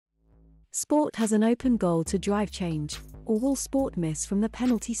Sport has an open goal to drive change, or will sport miss from the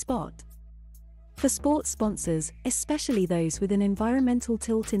penalty spot? For sports sponsors, especially those with an environmental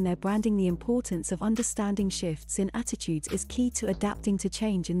tilt in their branding, the importance of understanding shifts in attitudes is key to adapting to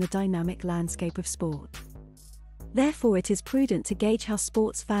change in the dynamic landscape of sport. Therefore, it is prudent to gauge how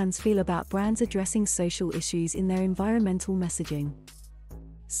sports fans feel about brands addressing social issues in their environmental messaging.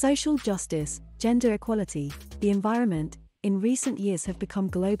 Social justice, gender equality, the environment, in recent years have become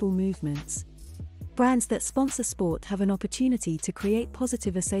global movements. Brands that sponsor sport have an opportunity to create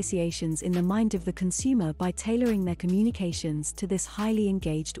positive associations in the mind of the consumer by tailoring their communications to this highly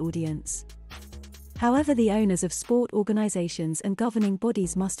engaged audience. However, the owners of sport organizations and governing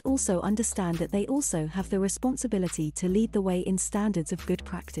bodies must also understand that they also have the responsibility to lead the way in standards of good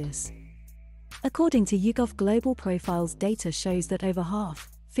practice. According to YouGov, Global Profiles data shows that over half,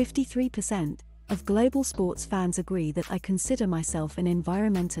 53%, of global sports fans agree that I consider myself an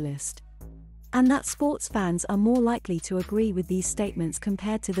environmentalist. And that sports fans are more likely to agree with these statements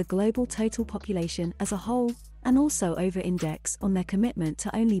compared to the global total population as a whole, and also over-index on their commitment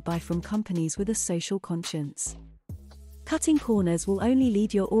to only buy from companies with a social conscience. Cutting corners will only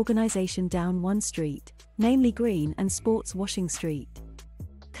lead your organization down one street, namely green and sports washing street.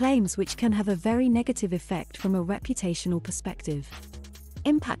 Claims which can have a very negative effect from a reputational perspective,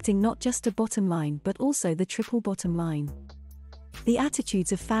 impacting not just a bottom line but also the triple bottom line. The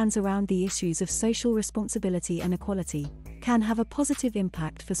attitudes of fans around the issues of social responsibility and equality can have a positive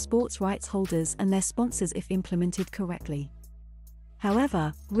impact for sports rights holders and their sponsors if implemented correctly.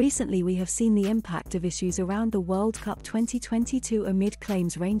 However, recently we have seen the impact of issues around the World Cup 2022 amid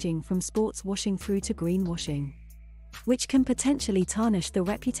claims ranging from sports washing through to greenwashing, which can potentially tarnish the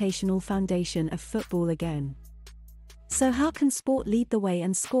reputational foundation of football again. So how can sport lead the way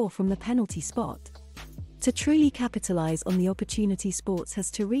and score from the penalty spot? To truly capitalize on the opportunity sports has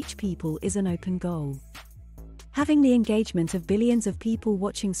to reach people is an open goal. Having the engagement of billions of people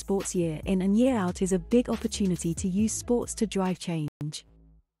watching sports year in and year out is a big opportunity to use sports to drive change.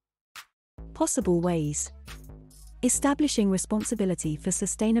 Possible ways. Establishing responsibility for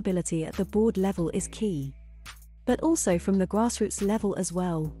sustainability at the board level is key, but also from the grassroots level as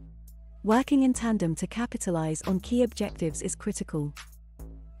well. Working in tandem to capitalize on key objectives is critical.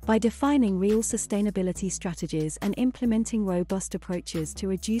 By defining real sustainability strategies and implementing robust approaches to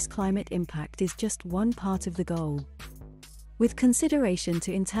reduce climate impact is just one part of the goal. With consideration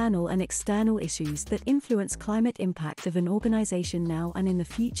to internal and external issues that influence climate impact of an organization now and in the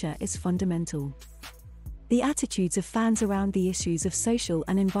future is fundamental. The attitudes of fans around the issues of social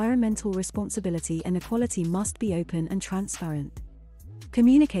and environmental responsibility and equality must be open and transparent,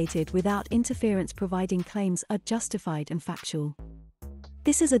 communicated without interference, providing claims are justified and factual.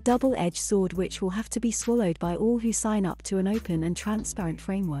 This is a double-edged sword which will have to be swallowed by all who sign up to an open and transparent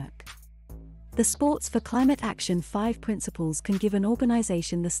framework. The Sports for Climate Action 5 principles can give an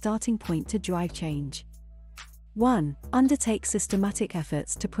organization the starting point to drive change. 1. Undertake systematic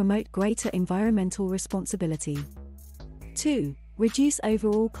efforts to promote greater environmental responsibility. 2. Reduce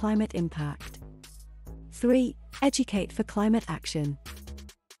overall climate impact. 3. Educate for climate action.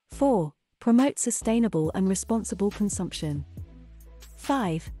 4. Promote sustainable and responsible consumption.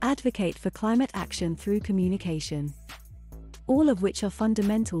 5. Advocate for climate action through communication. All of which are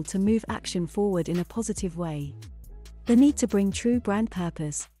fundamental to move action forward in a positive way. The need to bring true brand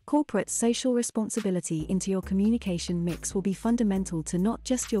purpose, corporate social responsibility into your communication mix will be fundamental to not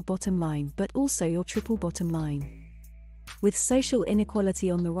just your bottom line but also your triple bottom line. With social inequality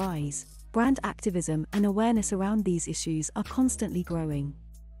on the rise, brand activism and awareness around these issues are constantly growing.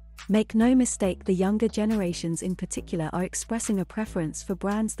 Make no mistake, the younger generations in particular are expressing a preference for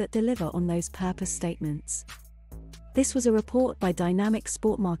brands that deliver on those purpose statements. This was a report by Dynamic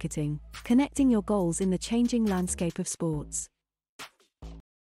Sport Marketing, connecting your goals in the changing landscape of sports.